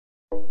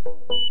What's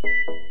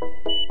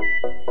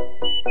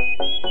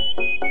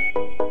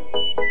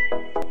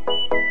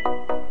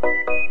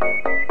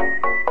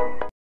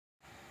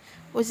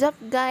up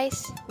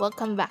guys?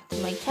 Welcome back to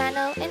my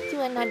channel and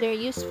to another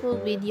useful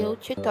video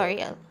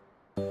tutorial.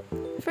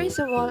 First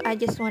of all, I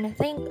just want to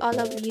thank all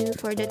of you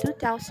for the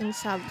 2,000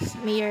 subs.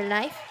 May your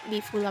life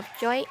be full of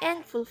joy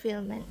and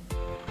fulfillment.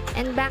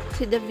 And back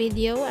to the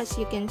video, as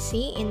you can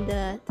see in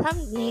the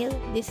thumbnail,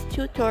 this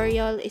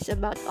tutorial is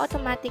about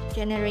automatic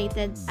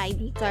generated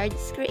ID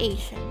cards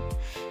creation.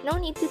 No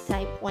need to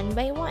type one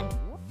by one.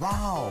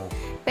 Wow!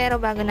 Pero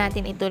bago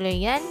natin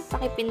ituloy yan,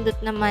 pakipindot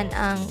naman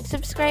ang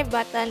subscribe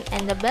button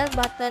and the bell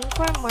button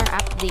for more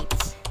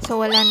updates. So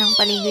wala nang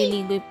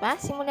paligoy-ligoy pa,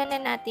 simulan na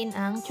natin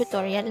ang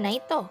tutorial na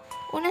ito.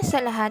 Una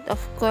sa lahat,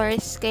 of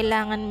course,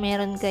 kailangan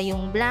meron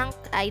kayong blank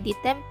ID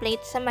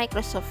template sa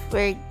Microsoft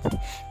Word,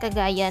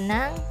 kagaya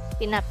ng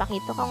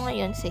pinapakita ko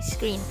ngayon sa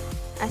screen.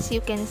 As you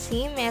can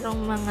see,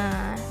 merong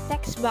mga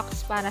text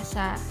box para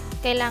sa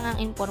kailangang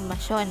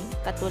impormasyon,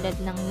 katulad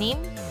ng name,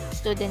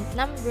 student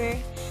number,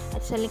 at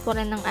sa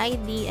likuran ng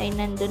ID ay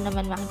nandun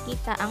naman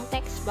makikita ang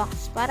text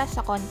box para sa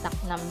contact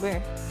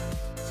number.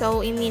 So,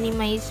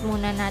 i-minimize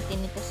muna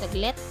natin ito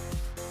saglit.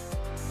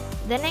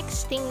 The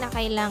next thing na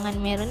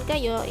kailangan meron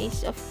kayo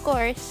is, of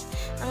course,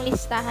 ang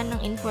listahan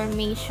ng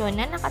information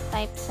na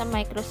nakatype sa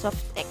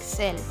Microsoft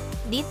Excel.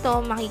 Dito,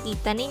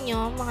 makikita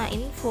ninyo mga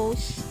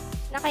infos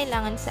na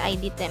kailangan sa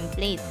ID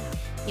template.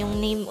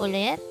 Yung name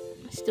ulit,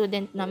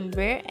 student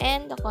number,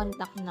 and the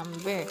contact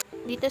number.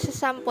 Dito sa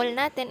sample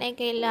natin ay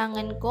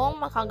kailangan kong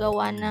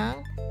makagawa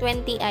ng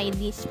 20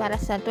 IDs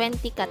para sa 20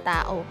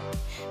 katao.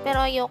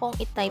 Pero ayokong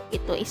i-type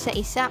ito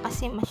isa-isa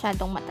kasi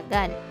masyadong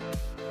matagal.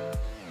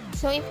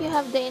 So if you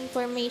have the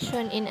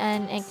information in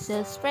an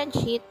Excel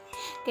spreadsheet,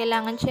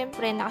 kailangan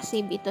syempre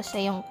nakasave ito sa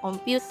iyong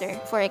computer.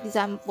 For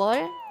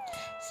example,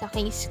 sa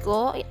case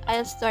ko,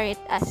 I'll store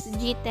it as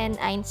G10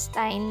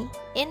 Einstein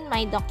in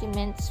my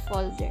documents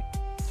folder.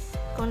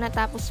 Kung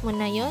natapos mo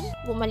na yun,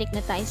 bumalik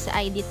na tayo sa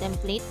ID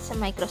template sa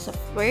Microsoft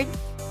Word.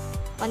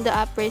 On the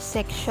upper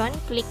section,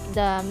 click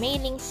the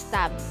Mailings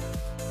tab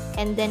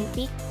and then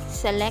pick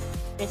Select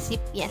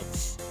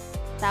Recipients.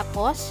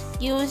 Tapos,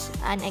 use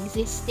an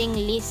existing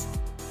list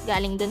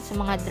galing dun sa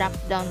mga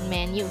drop-down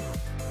menu.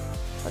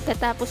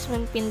 Pagkatapos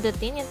mong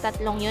pindutin yung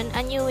tatlong yun,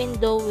 a new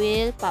window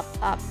will pop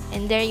up.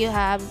 And there you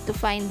have to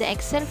find the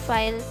Excel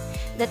file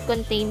that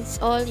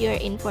contains all your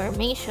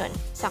information.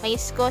 Sa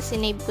case ko,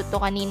 sinave ko to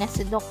kanina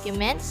sa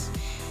documents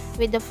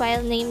with the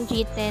file name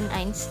G10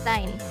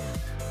 Einstein.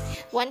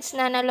 Once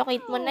na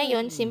nalocate mo na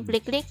yun,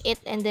 simply click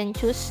it and then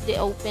choose the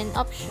open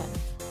option.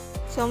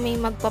 So may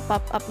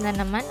magpa-pop up na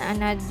naman,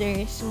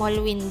 another small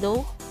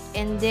window.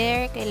 And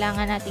there,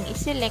 kailangan nating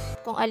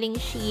i-select kung aling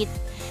sheet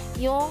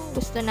yung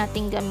gusto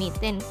nating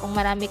gamitin. Kung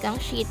marami kang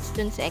sheets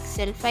dun sa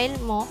Excel file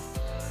mo,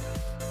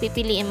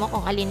 pipiliin mo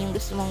kung alin yung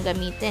gusto mong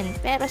gamitin.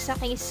 Pero sa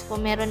case ko,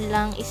 meron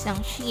lang isang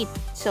sheet.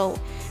 So,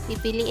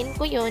 pipiliin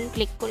ko yun,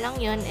 click ko lang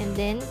yun, and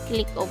then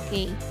click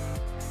OK.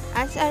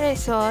 As a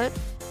result,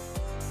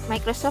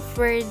 Microsoft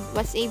Word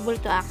was able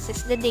to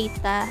access the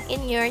data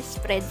in your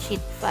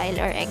spreadsheet file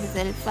or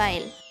Excel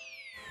file.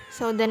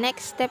 So, the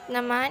next step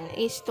naman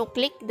is to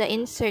click the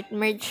Insert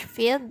Merge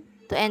field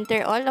to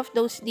enter all of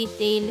those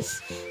details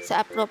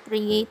sa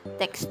appropriate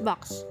text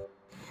box.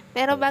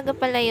 Pero bago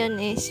pala yun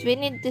is, we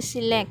need to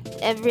select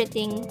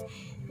everything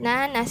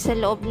na nasa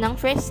loob ng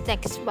first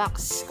text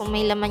box. Kung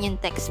may laman yung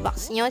text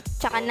box nyo,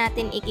 tsaka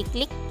natin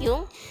i-click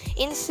yung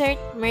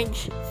Insert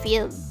Merge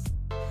field.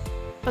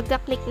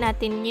 Pagka-click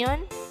natin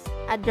yun,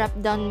 a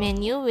drop-down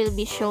menu will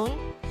be shown.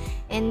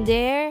 And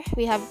there,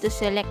 we have to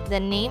select the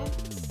name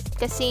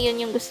kasi yun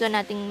yung gusto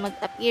nating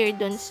mag-appear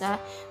dun sa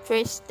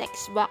first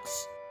text box.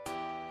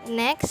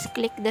 Next,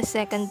 click the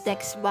second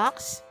text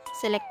box.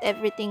 Select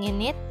everything in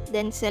it.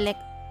 Then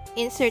select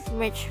Insert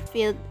Merge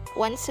field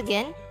once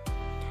again,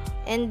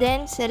 and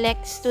then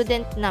select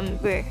student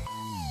number.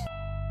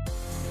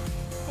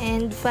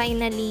 And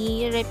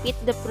finally, repeat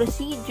the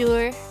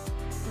procedure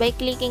by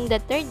clicking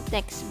the third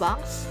text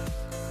box,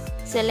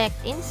 select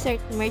Insert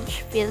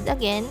Merge field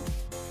again,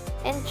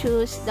 and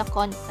choose the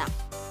contact.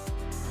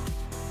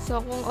 So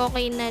kung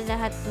okay na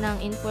lahat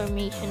ng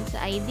information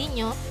sa ID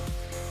nyo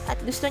at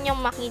gusto nyong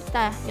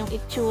makita yung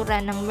itsura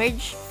ng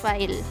merge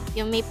file,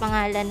 yung may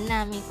pangalan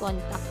na, may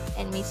contact,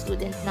 and may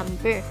student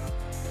number,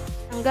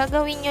 ang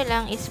gagawin nyo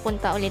lang is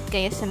punta ulit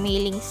kayo sa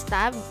Mailings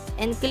tab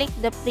and click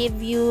the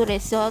Preview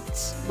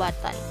Results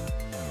button.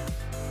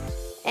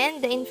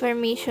 And the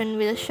information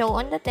will show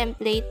on the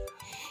template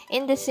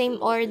in the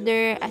same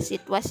order as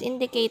it was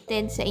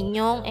indicated sa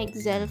inyong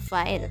Excel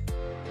file.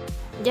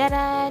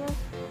 Diyaran!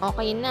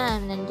 Okay na,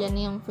 nandyan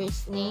na yung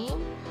first name,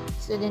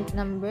 student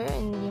number,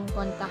 and yung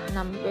contact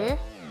number.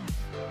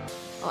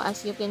 O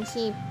as you can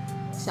see,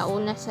 sa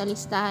una sa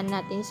listahan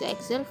natin sa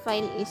Excel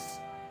file is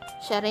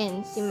siya rin,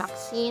 si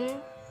Maxine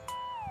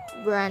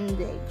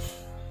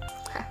Brandage.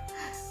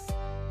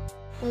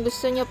 Kung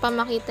gusto nyo pa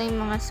makita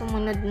yung mga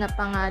sumunod na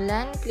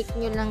pangalan, click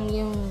nyo lang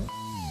yung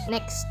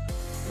next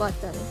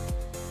button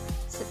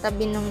sa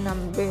tabi ng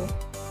number.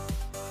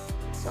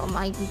 So,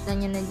 makikita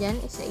nyo na dyan,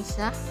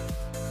 isa-isa.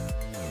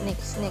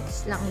 Next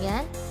lang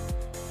yan.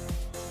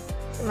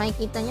 So,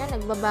 makikita nyo,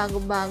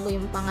 nagbabago-bago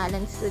yung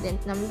pangalan,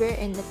 student number,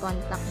 and the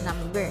contact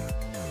number.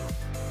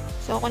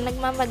 So, kung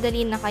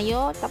nagmamadali na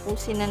kayo,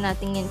 tapusin na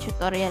natin yung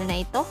tutorial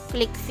na ito.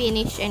 Click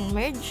Finish and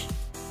Merge.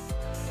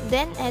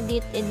 Then,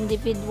 edit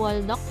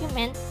individual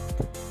document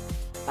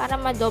para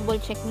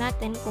ma-double check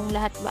natin kung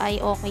lahat ba ay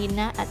okay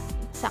na at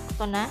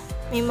sakto na.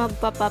 May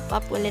magpa-pop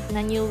up ulit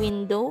na new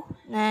window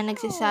na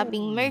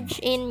nagsasabing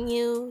merge in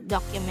new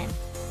document.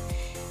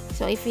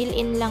 So, i-fill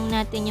in lang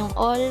natin yung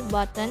all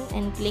button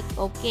and click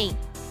OK.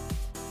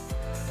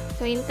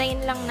 So,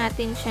 hintayin lang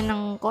natin siya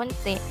ng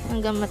konti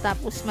hanggang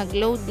matapos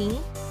mag-loading.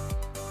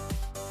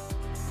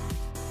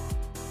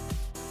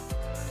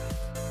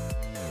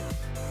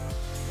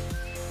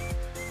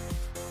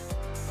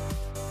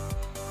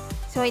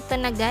 So, ito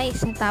na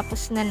guys,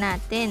 natapos na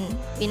natin.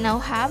 We now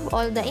have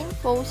all the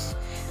infos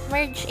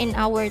merge in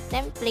our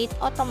template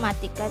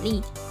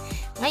automatically.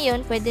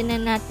 Ngayon, pwede na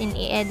natin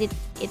i-edit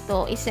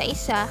ito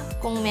isa-isa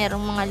kung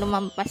merong mga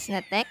lumampas na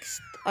text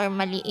or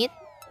maliit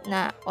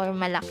na or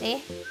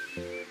malaki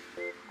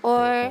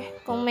or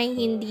kung may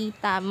hindi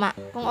tama.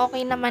 Kung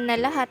okay naman na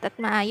lahat at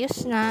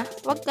maayos na,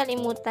 huwag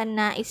kalimutan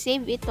na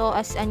i-save ito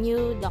as a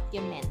new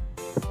document.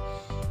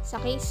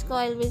 Sa case ko,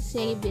 I will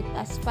save it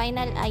as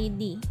final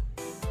ID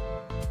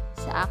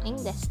sa aking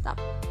desktop.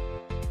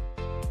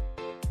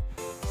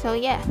 So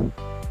yeah,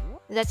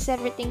 that's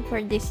everything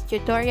for this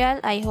tutorial.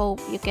 I hope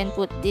you can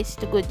put this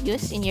to good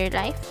use in your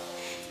life.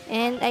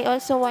 And I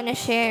also want to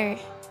share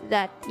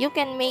that you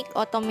can make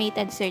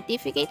automated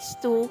certificates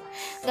too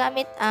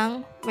gamit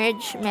ang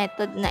merge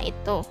method na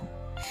ito.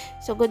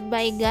 So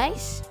goodbye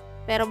guys.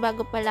 Pero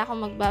bago pala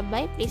ako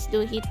magbabay, please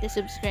do hit the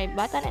subscribe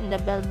button and the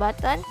bell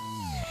button.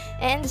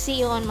 And see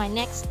you on my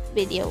next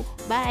video.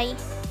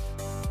 Bye!